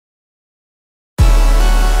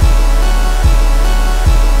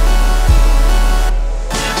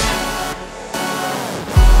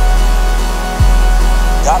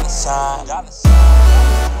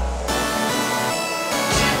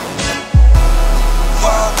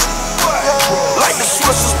the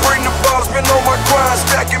switches, bring the bottles, been on my grind,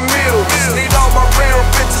 stacking meals. Need all my real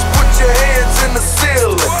bitches, put your hands in the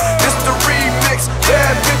ceiling. It's the remix,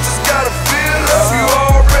 bad bitches gotta feel us. You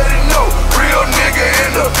already know, real nigga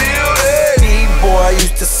in the building. D-boy, I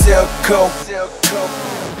used to sell coke.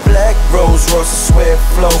 Black Rolls Royce, sweat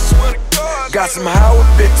flow. Got some Howard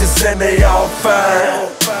bitches and they all fine.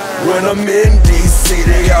 When I'm in DC,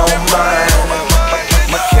 they all mine.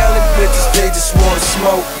 My Cali bitches, they just wanna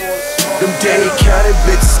smoke. Them Dade County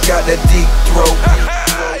bitches got that deep throat.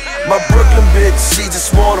 My Brooklyn bitch, she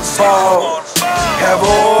just wanna ball. Have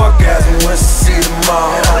an orgasm when she see the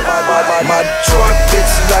mall. My Detroit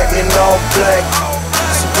bitch like me in all black.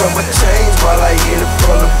 She put my chains while I hit it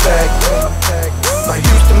from the back. My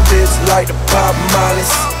Houston bitch like to pop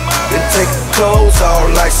mollies. Then take her clothes off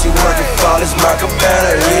like she working for this. My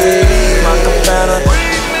Cabana, yeah. My Cabana,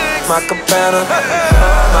 my Cabana,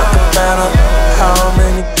 my Cabana. How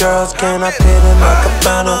many girls can I fit in my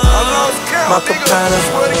Cabana? My Cabana,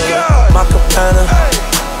 my Cabana.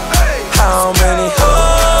 How many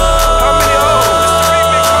hoes?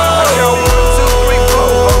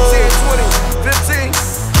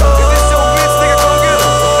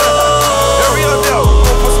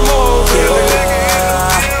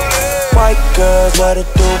 White girls let it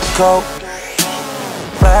do coke.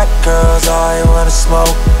 Black girls all they wanna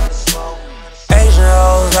smoke. Asian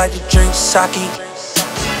hoes like to drink sake.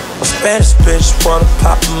 A Spanish bitch wanna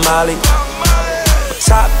pop a molly. My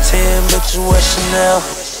top 10 bitches wear Chanel.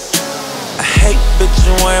 I hate bitches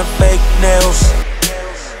wearing fake nails.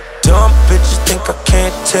 Dumb bitches think I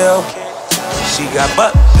can't tell. She got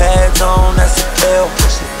butt pads on, that's a L.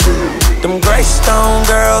 Them Greystone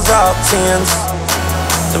girls all 10s.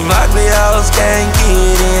 Them ugly hoes can't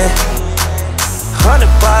get in. 100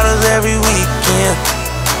 bottles every weekend.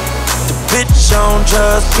 The bitch on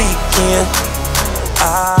drugs peeking.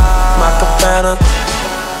 My Cabana,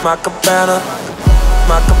 my Cabana,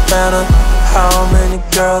 my Cabana. How many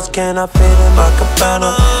girls can I fit in my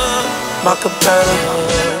Cabana? My Cabana,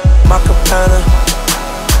 my Cabana.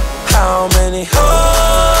 How many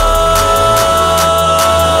hoes?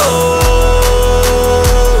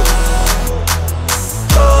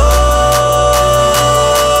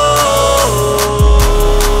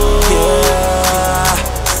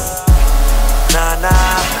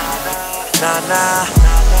 Na na,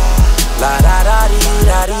 la da da dee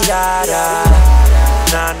da dee da da.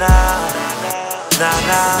 Na na, na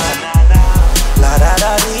na, la da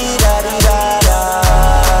da dee da dee.